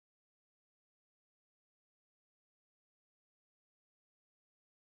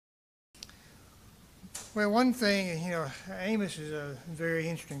Well, one thing, Amos is a very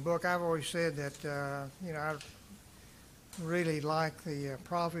interesting book. I've always said that, I really like the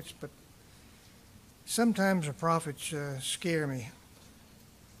prophets, but sometimes the prophets scare me.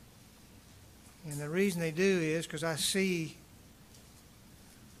 And the reason they do is because I see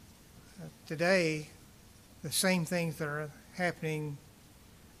today the same things that are happening,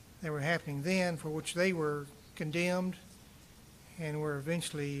 that were happening then, for which they were condemned and were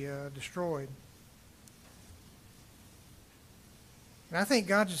eventually destroyed. And I think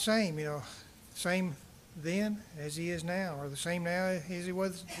God's the same then as he is now, or the same now as he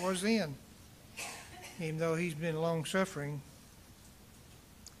was then, even though he's been long-suffering.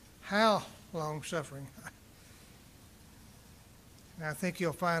 How long-suffering? And I think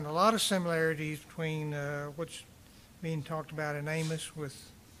you'll find a lot of similarities between what's being talked about in Amos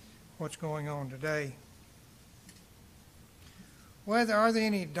with what's going on today. Well, are there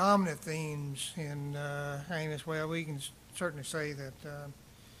any dominant themes in Amos? Well, we can certainly say that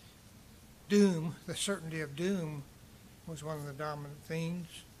doom, the certainty of doom, was one of the dominant themes.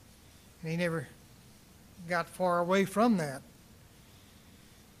 And he never got far away from that,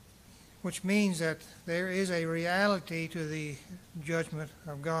 which means that there is a reality to the judgment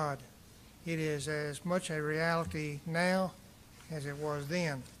of God. It is as much a reality now as it was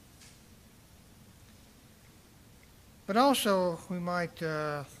then. But also, we might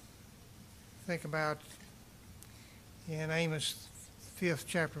think about in Amos 5th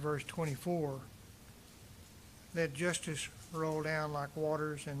chapter, verse 24, let justice roll down like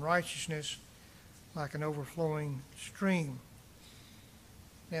waters and righteousness like an overflowing stream.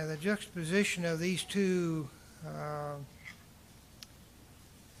 Now, the juxtaposition of these two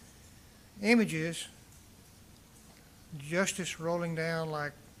images, justice rolling down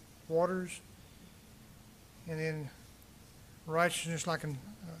like waters, and then righteousness like an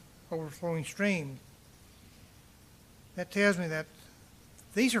overflowing stream, that tells me that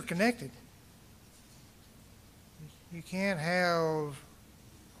these are connected. You can't have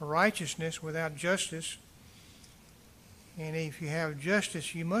righteousness without justice, and if you have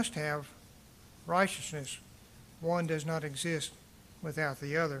justice, you must have righteousness. One does not exist without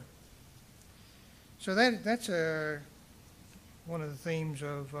the other. So that's one of the themes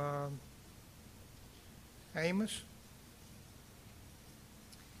of Amos.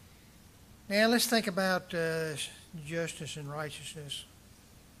 Now let's think about justice and righteousness.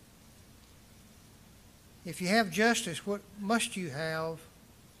 If you have justice, what must you have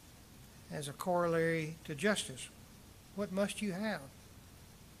as a corollary to justice? What must you have?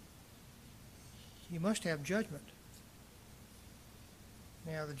 You must have judgment.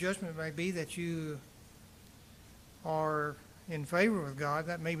 Now, the judgment may be that you are in favor of God.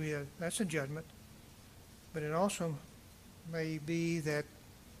 That may be that's a judgment. But it also may be that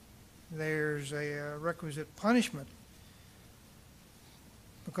there's a requisite punishment,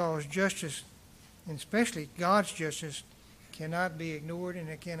 because justice, and especially God's justice, cannot be ignored and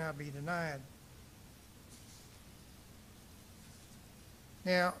it cannot be denied.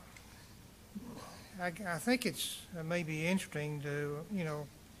 Now, I think it's maybe interesting to, of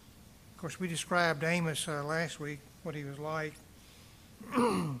course, we described Amos last week, what he was like.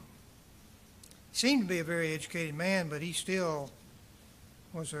 He seemed to be a very educated man, but he still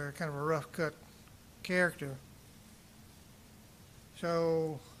was a kind of a rough-cut character.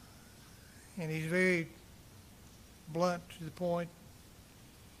 So, and he's very blunt to the point.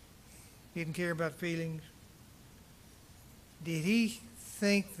 Didn't care about feelings. Did he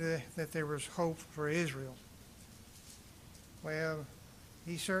think that there was hope for Israel? Well,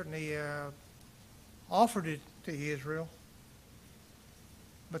 he certainly offered it to Israel.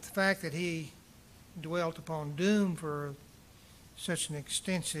 But the fact that he dwelt upon doom for such an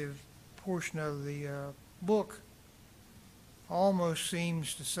extensive portion of the book almost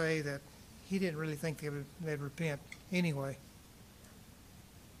seems to say that he didn't really think they'd repent anyway.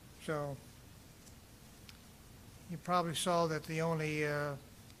 So you probably saw that the only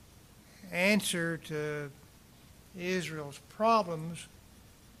answer to Israel's problems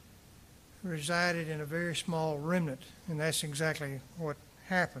resided in a very small remnant, and that's exactly what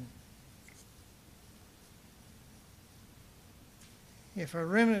happened. If a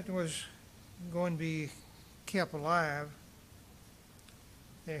remnant was going to be kept alive,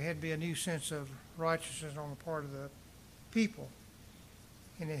 there had to be a new sense of righteousness on the part of the people.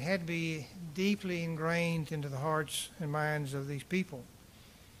 And it had to be deeply ingrained into the hearts and minds of these people.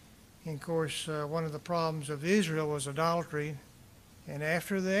 And of course, one of the problems of Israel was idolatry. And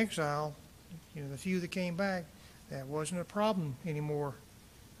after the exile, the few that came back, that wasn't a problem anymore.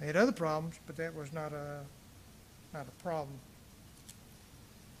 They had other problems, but that was not a problem.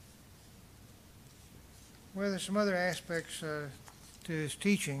 Well, there's some other aspects to his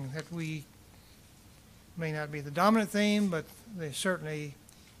teaching that we may not be the dominant theme, but they certainly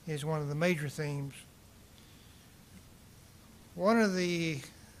is one of the major themes. One of the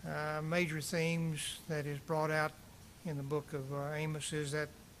major themes that is brought out in the book of Amos is that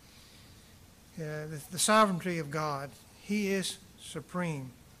the sovereignty of God. He is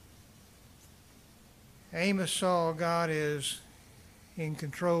supreme. Amos saw God as in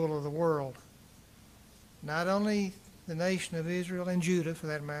control of the world. Not only the nation of Israel and Judah, for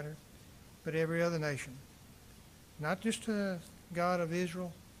that matter, but every other nation. Not just the God of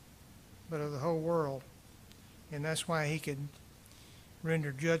Israel, but of the whole world. And that's why he could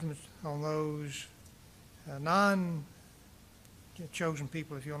render judgment on those non-chosen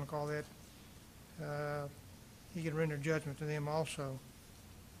people, if you want to call that. He could render judgment to them also.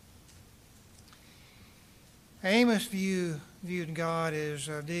 Amos viewed God as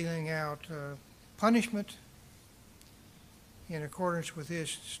dealing out punishment in accordance with his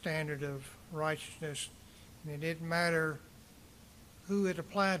standard of righteousness. And it didn't matter who it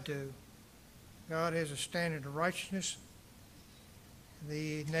applied to. God has a standard of righteousness.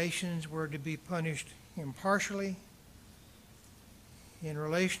 The nations were to be punished impartially in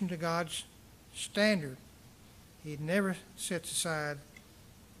relation to God's standard. He never sets aside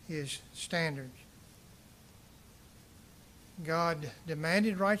his standards. God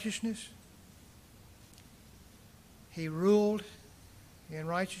demanded righteousness. He ruled in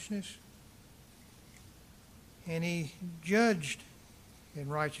righteousness. And he judged in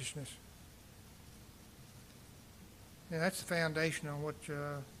righteousness. And that's the foundation on what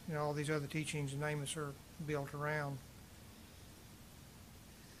all these other teachings in Amos are built around.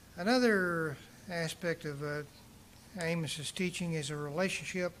 Another aspect of Amos's teaching is a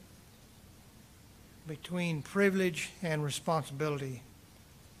relationship between privilege and responsibility.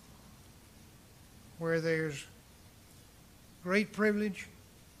 Where there's great privilege,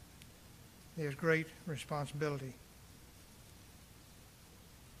 there's great responsibility.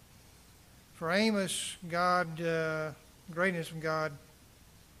 For Amos, greatness of God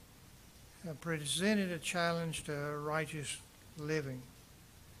presented a challenge to righteous living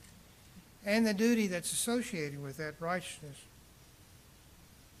and the duty that's associated with that righteousness.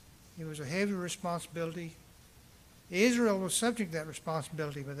 It was a heavy responsibility. Israel was subject to that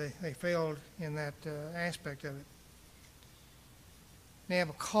responsibility, but they failed in that aspect of it. Now,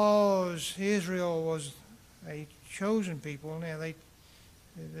 because Israel was a chosen people, the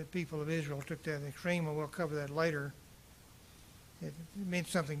people of Israel took that extreme, and we'll cover that later. It meant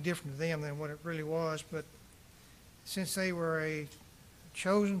something different to them than what it really was, but since they were a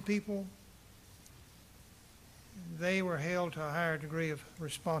chosen people, they were held to a higher degree of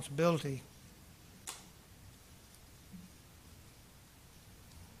responsibility.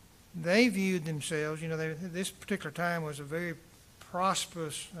 They viewed themselves, this particular time was a very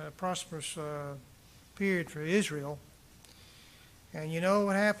prosperous period for Israel. And you know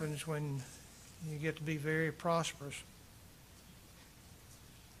what happens when you get to be very prosperous.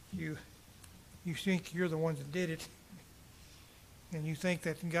 You think you're the ones that did it, and you think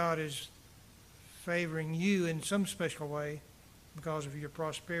that God is favoring you in some special way because of your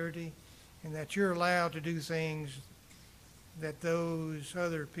prosperity, and that you're allowed to do things that those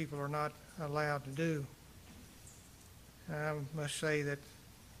other people are not allowed to do. I must say that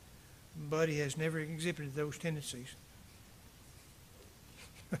Buddy has never exhibited those tendencies.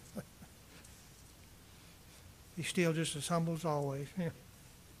 He's still just as humble as always.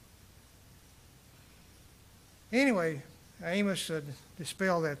 Anyway, Amos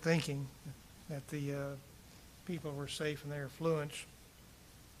dispelled that thinking that the people were safe in their affluence.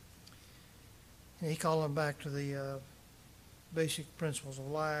 And he called them back to the basic principles of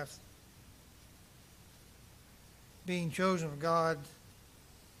life. Being chosen of God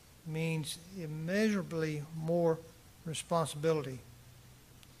means immeasurably more responsibility.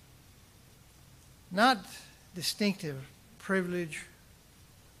 Not distinctive privilege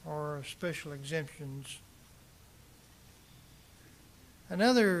or special exemptions.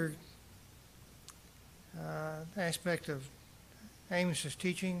 Another aspect of Amos's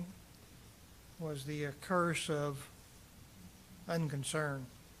teaching was the curse of unconcern.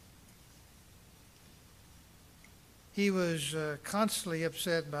 He was constantly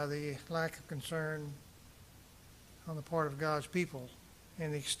upset by the lack of concern on the part of God's people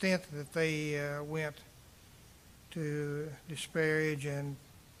and the extent that they went to disparage and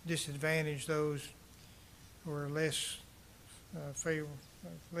disadvantage those who were less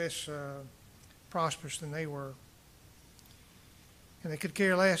prosperous than they were. And they could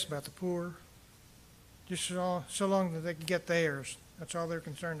care less about the poor, just so long that they could get theirs. That's all they're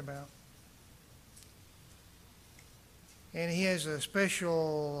concerned about. And he has a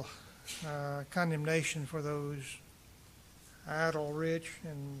special condemnation for those idle rich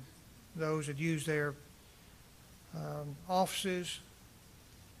and those that use their offices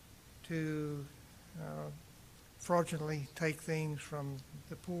to fraudulently take things from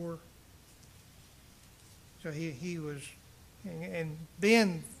the poor. So he was, and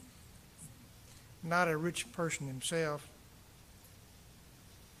being not a rich person himself,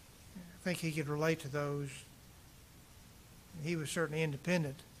 I think he could relate to those. He was certainly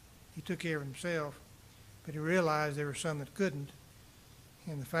independent. He took care of himself, but he realized there were some that couldn't.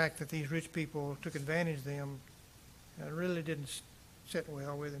 And the fact that these rich people took advantage of them really didn't sit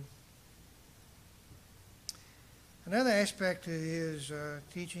well with him. Another aspect of his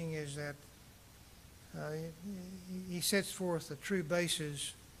teaching is that he sets forth the true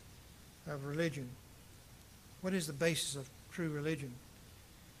basis of religion. What is the basis of true religion?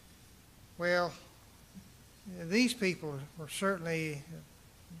 Well, these people were certainly,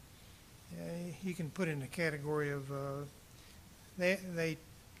 you can put in the category of, they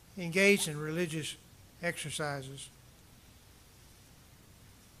engaged in religious exercises.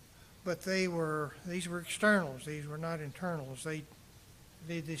 But these were externals. These were not internals. They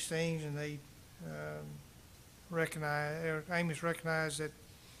did these things, and they Amos recognized that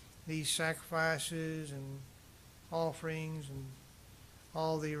these sacrifices and offerings and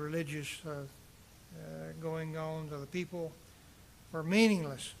all the religious going on of the people were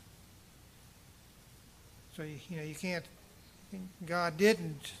meaningless. So you can't. God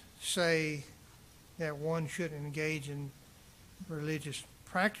didn't say that one shouldn't engage in religious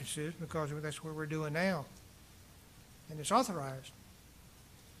practices, because that's what we're doing now, and it's authorized.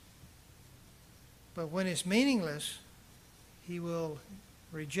 But when it's meaningless, he will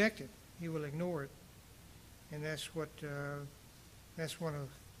reject it. He will ignore it, and that's one of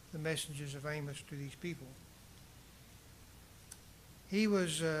the messages of Amos to these people. He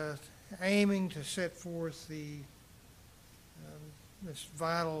was aiming to set forth this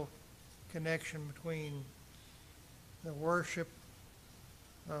vital connection between the worship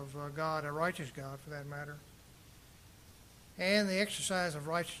of God, a righteous God for that matter, and the exercise of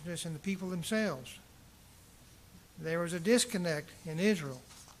righteousness in the people themselves. There was a disconnect in Israel,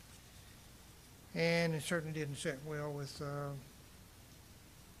 and it certainly didn't sit well with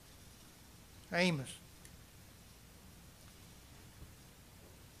Amos.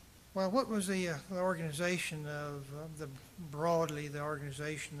 Well, what was the organization of broadly the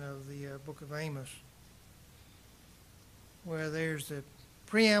organization of the book of Amos? Where there's the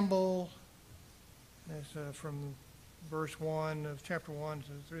preamble, that's from verse 1 of chapter 1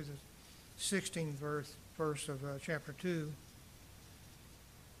 through the 16th verse of chapter 2.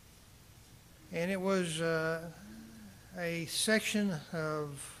 And it was a section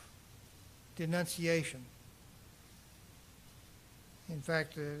of denunciation. In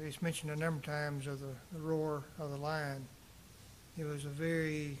fact, it's mentioned a number of times of the roar of the lion. It was a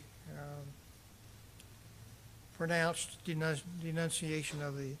very pronounced denunciation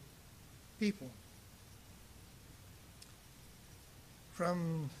of the people.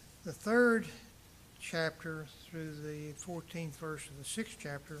 From the 3rd chapter through the 14th verse of the 6th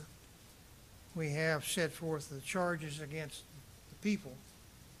chapter, we have set forth the charges against the people,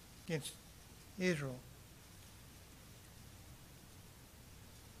 against Israel.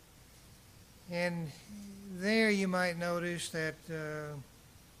 And there you might notice that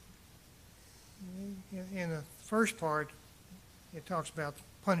in the first part, it talks about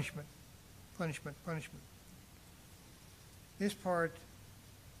punishment, punishment, punishment. This part,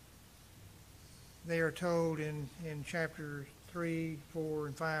 they are told in chapter 3, 4,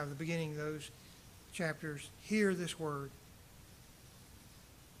 and 5, the beginning of those chapters, hear this word.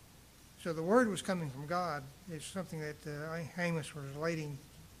 So the word was coming from God. It's something that Amos was relating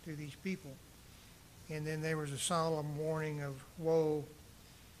to these people. And then there was a solemn warning of woe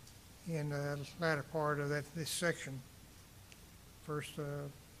in the latter part of this section, or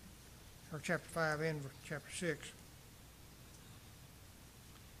chapter 5 and chapter 6.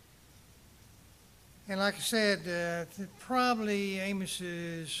 And like I said, probably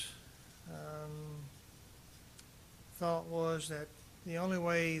Amos's thought was that the only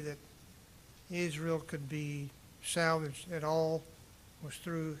way that Israel could be salvaged at all was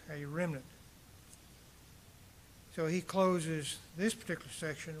through a remnant. So he closes this particular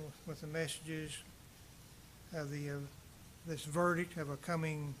section with the messages of this verdict of a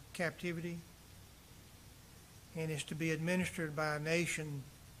coming captivity, and is to be administered by a nation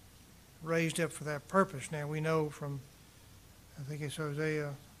raised up for that purpose. Now we know from, I think it's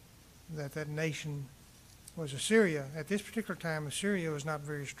Hosea, that nation was Assyria. At this particular time, Assyria was not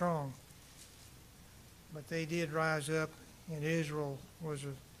very strong. but they did rise up, and Israel was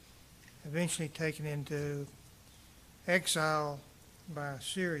eventually taken into exile by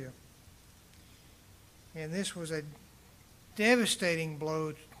Syria. And this was a devastating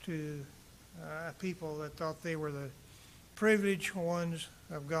blow to a people that thought they were the privileged ones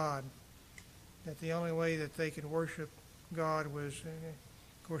of God, that the only way that they could worship God was,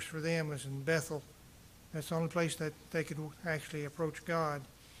 of course, for them was in Bethel. That's the only place that they could actually approach God.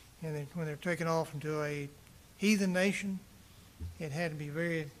 And then when they're taken off into a heathen nation, it had to be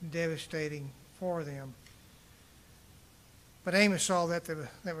very devastating for them. But Amos saw that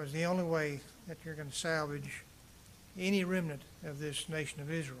was the only way that you're going to salvage any remnant of this nation of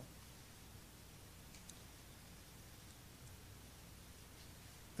Israel.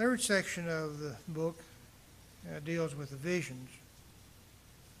 Third section of the book deals with the visions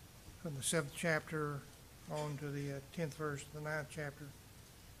from the 7th chapter on to the 10th verse of the 9th chapter.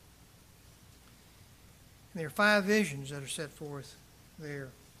 And there are 5 visions that are set forth there.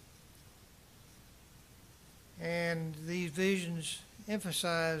 And these visions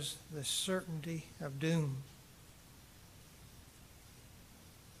emphasize the certainty of doom.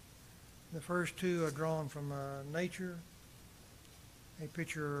 The first 2 are drawn from nature. They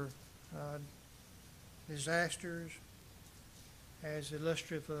picture disasters as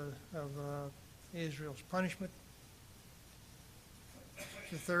illustrative of Israel's punishment.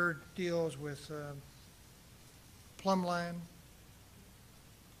 The third deals with plumb line.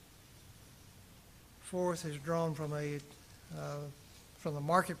 Fourth is drawn from the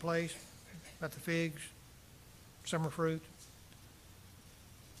marketplace, about the figs, summer fruit.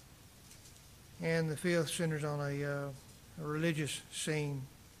 And the fifth centers on a religious scene,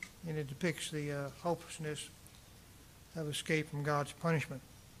 and it depicts the hopelessness of escape from God's punishment.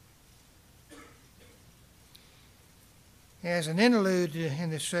 As an interlude in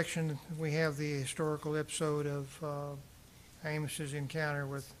this section, we have the historical episode of Amos's encounter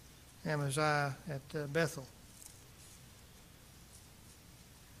with Amaziah at Bethel.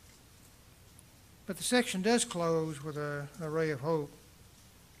 But the section does close with a ray of hope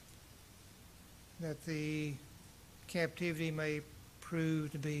that the captivity may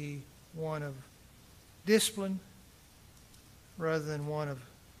prove to be one of discipline rather than one of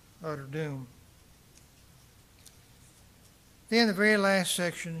utter doom. Then the very last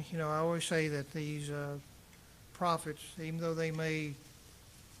section, I always say that these prophets, even though they may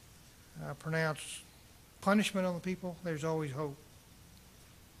pronounce punishment on the people, there's always hope.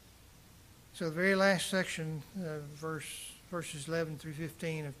 So the very last section, verses 11 through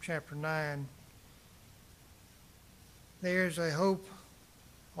 15 of chapter 9, there's a hope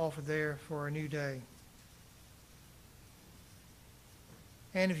offered there for a new day.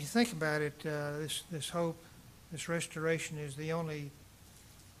 And if you think about it, this hope, this restoration is the only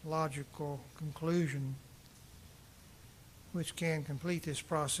logical conclusion which can complete this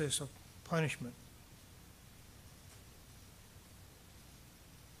process of punishment.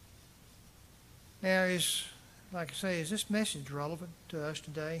 Now, like I say, is this message relevant to us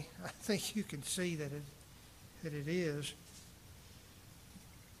today? I think you can see that it is.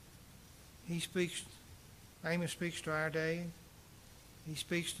 Amos speaks to our day. He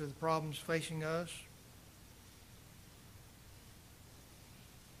speaks to the problems facing us.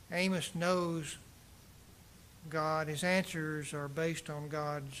 Amos knows God. His answers are based on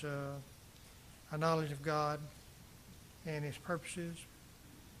God's a knowledge of God and His purposes.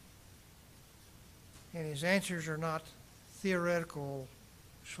 And his answers are not theoretical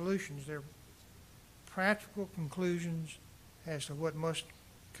solutions. They're practical conclusions as to what must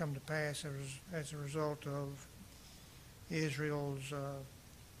come to pass as a result of Israel's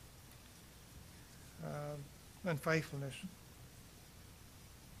unfaithfulness.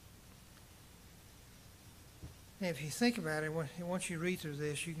 And if you think about it, once you read through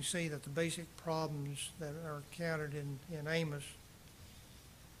this, you can see that the basic problems that are encountered in Amos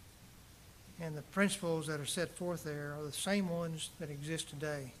and the principles that are set forth there are the same ones that exist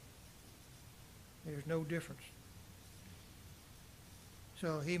today. There's no difference.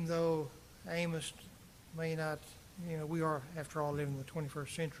 So even though Amos may not, we are, after all, living in the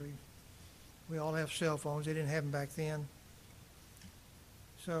 21st century. We all have cell phones. They didn't have them back then.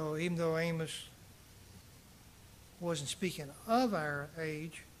 So even though Amos wasn't speaking of our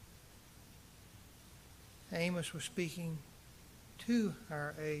age, Amos was speaking to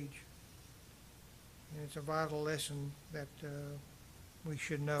our age. And it's a vital lesson that we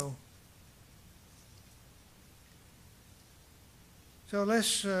should know. So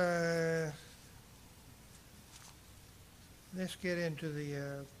let's get into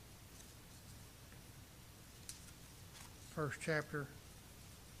the first chapter.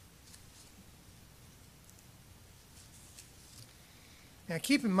 Now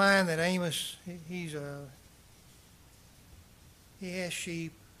keep in mind that Amos, he has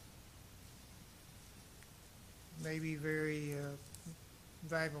sheep, maybe very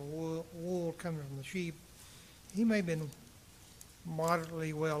valuable wool coming from the sheep. He may have been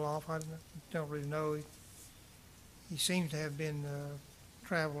moderately well off. I don't really know. He seems to have been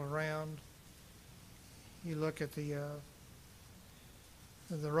traveled around. You look at the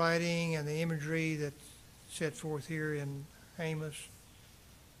writing and the imagery that's set forth here in Amos,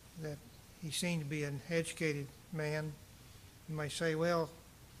 that he seemed to be an educated man. You may say, well,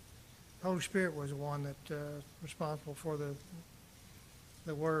 the Holy Spirit was the one that responsible for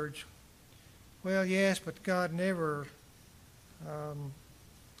the words. Well, yes, but God never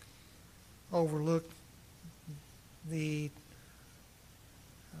overlooked the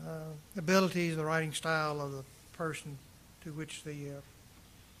abilities, the writing style of the person to which the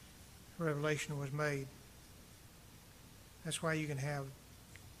revelation was made. That's why you can have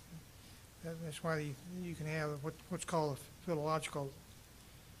what's called philological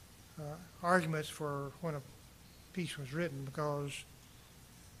arguments for when a piece was written, because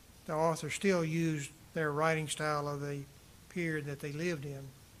the author still used their writing style of the period that they lived in.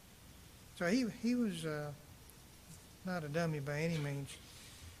 So he was not a dummy by any means.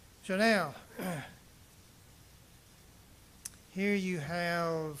 So now, here you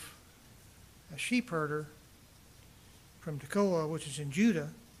have a sheep herder from Tekoa, which is in Judah,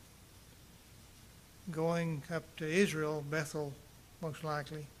 going up to Israel, Bethel most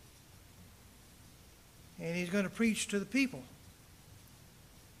likely, and he's going to preach to the people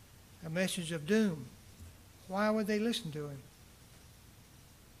a message of doom. Why would they listen to him?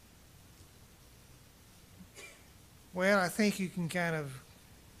 Well, I think you can kind of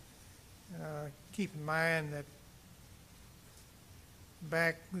keep in mind that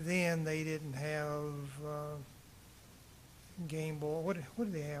back then they didn't have Game Boy. What do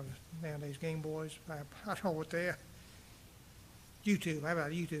they have nowadays? Game Boys? I don't know what they have. YouTube. How about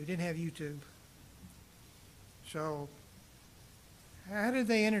YouTube? Didn't have YouTube. So how did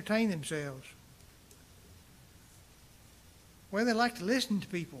they entertain themselves? Well, they like to listen to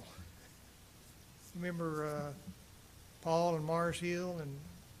people. Remember Paul and Mars Hill and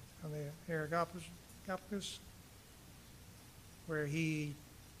on the Areopagus, where he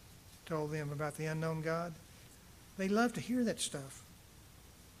told them about the unknown God? They love to hear that stuff.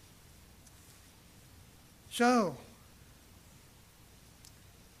 So,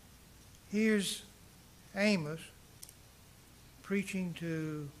 here's Amos preaching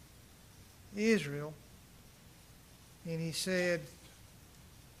to Israel, and he said,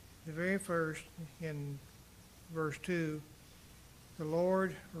 the very first, in verse 2, the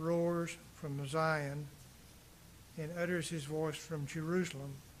Lord roars from Zion and utters his voice from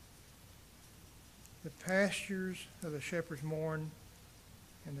Jerusalem. The pastures of the shepherds mourn,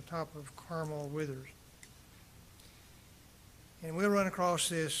 and the top of Carmel withers. And we'll run across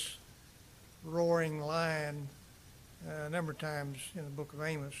this roaring lion a number of times in the book of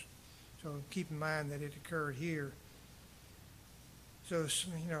Amos, so keep in mind that it occurred here. So,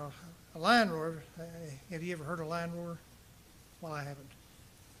 a lion roar, have you ever heard a lion roar? Well, I haven't.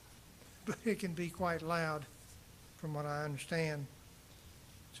 But it can be quite loud from what I understand.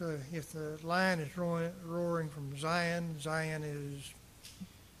 So if the lion is roaring from Zion, Zion is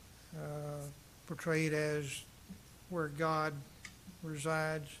portrayed as where God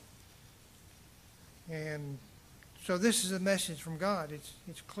resides. And so this is a message from God.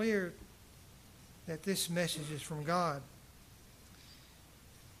 It's clear that this message is from God.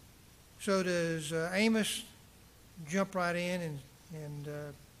 So does Amos jump right in and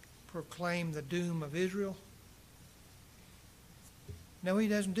proclaim the doom of Israel? No, he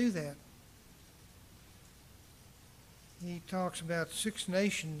doesn't do that. He talks about 6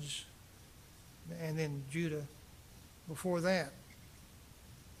 nations and then Judah before that.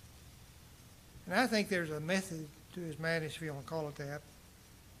 And I think there's a method to his madness, if you want to call it that,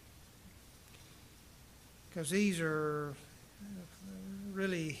 because these are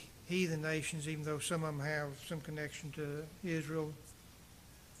really heathen nations, even though some of them have some connection to Israel.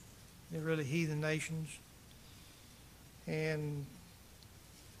 They're really heathen nations. And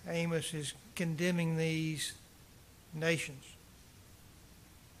Amos is condemning these nations.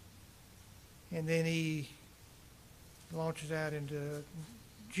 And then he launches out into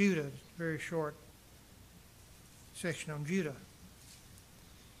Judah, very short section on Judah.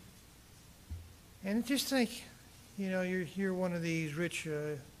 And just think, you're one of these rich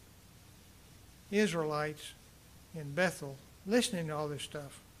Israelites in Bethel listening to all this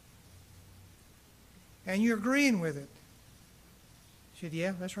stuff. And you're agreeing with it. He said,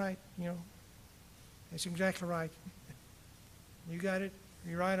 yeah, that's right. That's exactly right. You got it. Are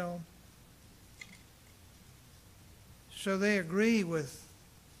you right on? So they agree with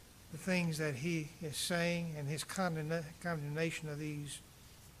the things that he is saying and his condemnation of these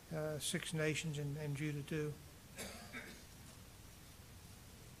 6 nations and Judah too.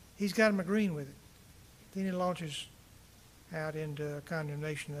 He's got them agreeing with it. Then he launches out into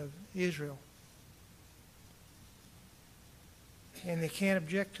condemnation of Israel. And they can't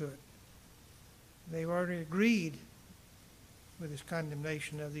object to it. They've already agreed with his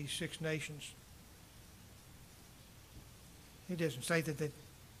condemnation of these 6 nations. He doesn't say that they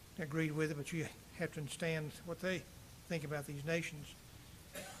agreed with it, but you have to understand what they think about these nations.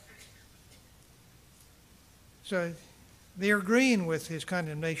 So they're agreeing with his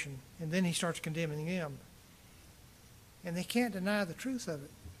condemnation, and then he starts condemning them. And they can't deny the truth of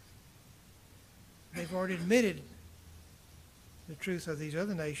it. They've already admitted the truth of these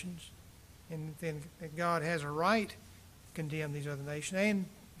other nations, and then that God has a right to condemn these other nations, and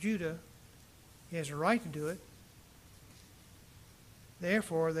Judah, he has a right to do it.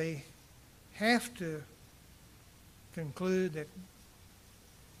 Therefore, they have to conclude that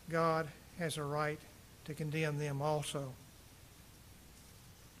God has a right to condemn them also.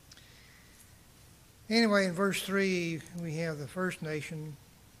 Anyway, in verse 3, we have the first nation,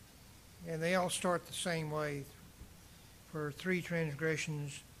 and they all start the same way. For 3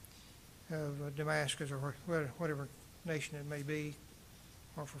 transgressions of Damascus, or whatever nation it may be,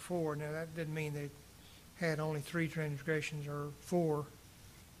 or for 4. Now, that didn't mean they had only 3 transgressions or 4,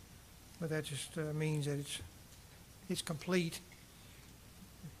 but that just means that it's complete.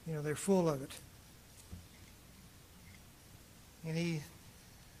 You know, they're full of it. And he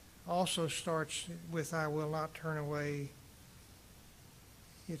also starts with, I will not turn away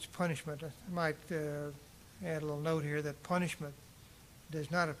its punishment. I might add a little note here that punishment does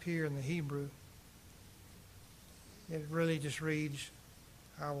not appear in the Hebrew. It really just reads,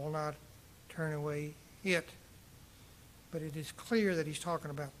 I will not turn away it. But it is clear that he's talking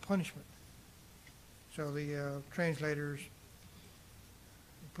about punishment. So the translators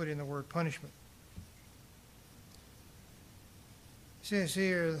put in the word punishment. It says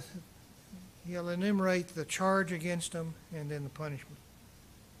here, he'll enumerate the charge against them and then the punishment.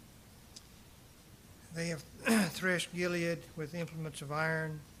 They have threshed Gilead with implements of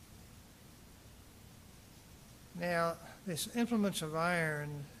iron. Now, this implements of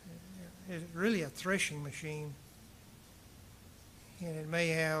iron is really a threshing machine, and it may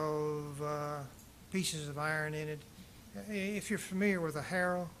have pieces of iron in it. If you're familiar with a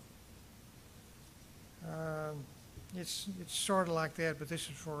harrow, it's sort of like that, but this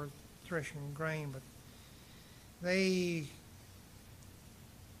is for threshing grain. But they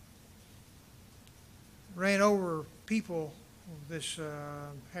ran over people with this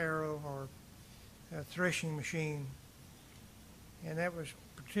harrow or threshing machine, and that was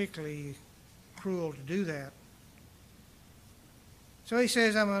particularly cruel to do that. So he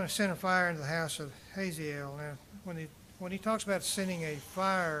says, I'm going to send a fire into the house of Hazael. Now, when he talks about sending a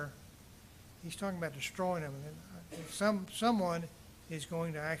fire, he's talking about destroying them. And someone is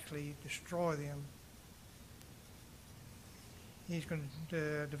going to actually destroy them. He's going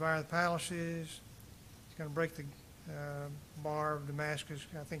to devour the palaces. He's going to break the bar of Damascus.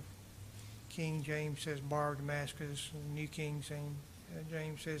 I think King James says bar of Damascus, and New King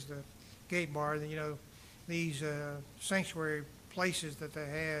James says the gate bar. You know, these sanctuary places that they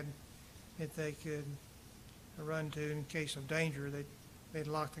had that they could run to in case of danger. They'd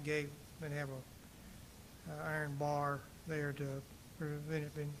lock the gate and have a iron bar there to prevent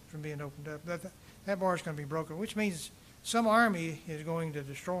it from being opened up. That bar is going to be broken, which means some army is going to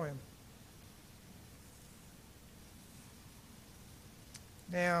destroy them.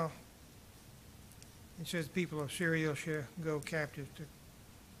 Now, it says the people of Syria shall go captive to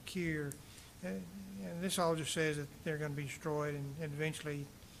Kir. And this all just says that they're going to be destroyed, and eventually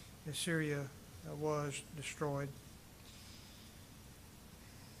Syria was destroyed.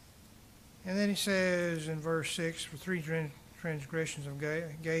 And then he says in verse 6, for 3 transgressions of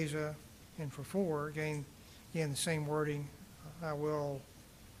Gaza, and for 4, again the same wording, I will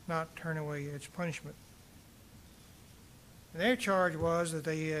not turn away its punishment. And their charge was that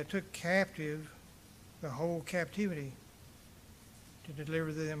they took captive the whole captivity to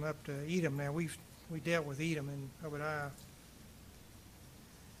deliver them up to Edom. Now, we dealt with Edom in Obadiah.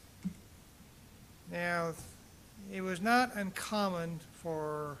 Now, it was not uncommon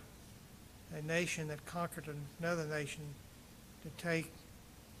for a nation that conquered another nation to take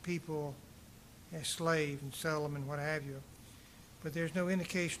people as slaves and sell them and what have you. But there's no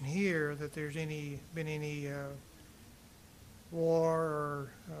indication here that there's been any war or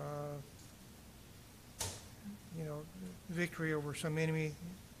victory over some enemy.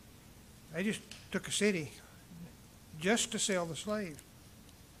 They just took a city just to sell the slaves.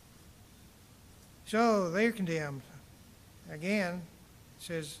 So they're condemned. Again, it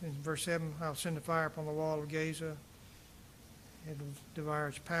says in verse 7, I'll send a fire upon the wall of Gaza. It will devour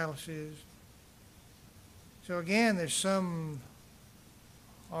its palaces. So again, there's some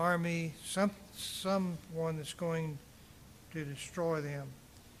army, someone that's going to destroy them.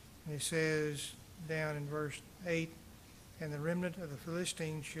 And it says down in verse 8, and the remnant of the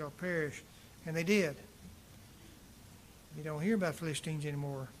Philistines shall perish. And they did. You don't hear about Philistines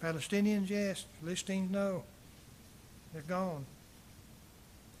anymore. Palestinians, yes. Philistines, no. They're gone.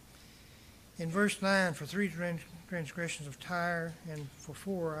 In verse 9, for 3 transgressions of Tyre, and for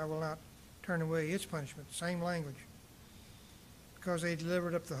 4 I will not turn away its punishment. Same language. Because they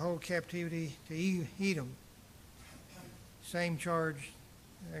delivered up the whole captivity to Edom. Same charge,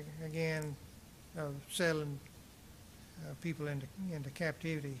 again, of settling people into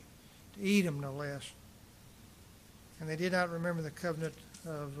captivity. To Edom, no less. And they did not remember the covenant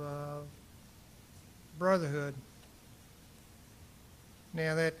of brotherhood.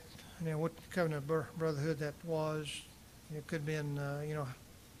 Now what covenant of brotherhood that was, it could have been,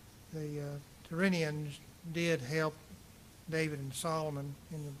 the Tyrians did help David and Solomon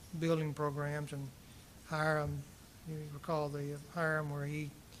in the building programs, and Hiram, you recall the Hiram where he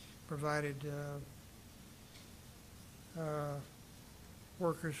provided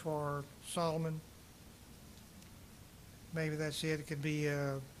workers for Solomon. Maybe that's it. It could be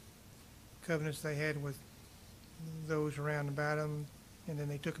covenants they had with those around about them, and then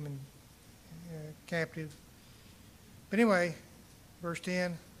they took them in captive. But anyway, verse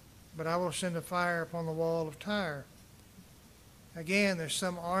 10, but I will send a fire upon the wall of Tyre. Again, there's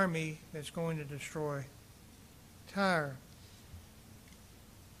some army that's going to destroy Tyre.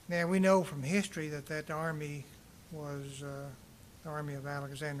 Now, we know from history that army was the army of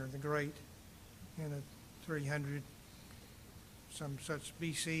Alexander the Great in the 300 some such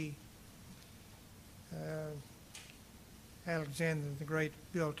BC. Alexander the Great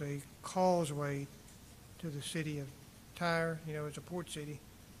built a causeway to the city of Tyre. It's a port city.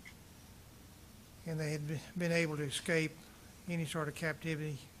 And they had been able to escape any sort of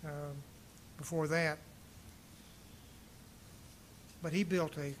captivity before that. But he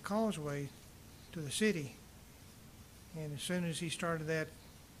built a causeway to the city. And as soon as he started that,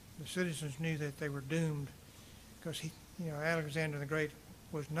 the citizens knew that they were doomed, because Alexander the Great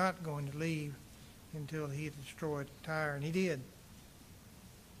was not going to leave until he had destroyed Tyre, and he did.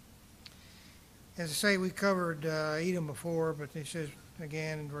 As I say, we covered Edom before, but it says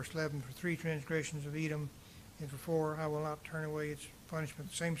again in verse 11, for 3 transgressions of Edom, and for 4 I will not turn away its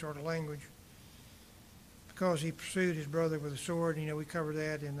punishment. Same sort of language. Because he pursued his brother with a sword. We covered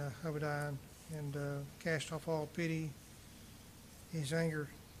that in Obadiah, and cast off all pity. His anger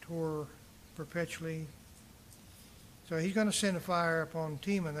tore perpetually. So he's going to send a fire upon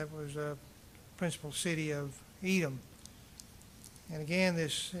Teman. That was a principal city of Edom. And again,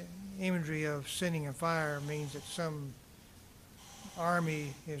 this imagery of sending a fire means that some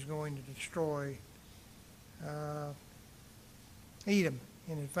army is going to destroy Edom.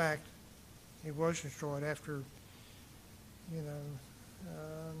 And in fact, it was destroyed after,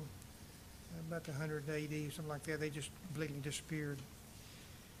 about the 100 AD, something like that. They just completely disappeared.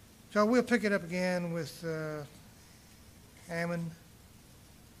 So we'll pick it up again with Ammon,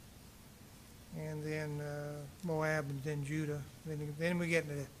 and then Moab, and then Judah. Then we get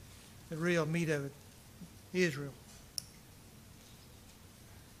into the real meat of it, Israel.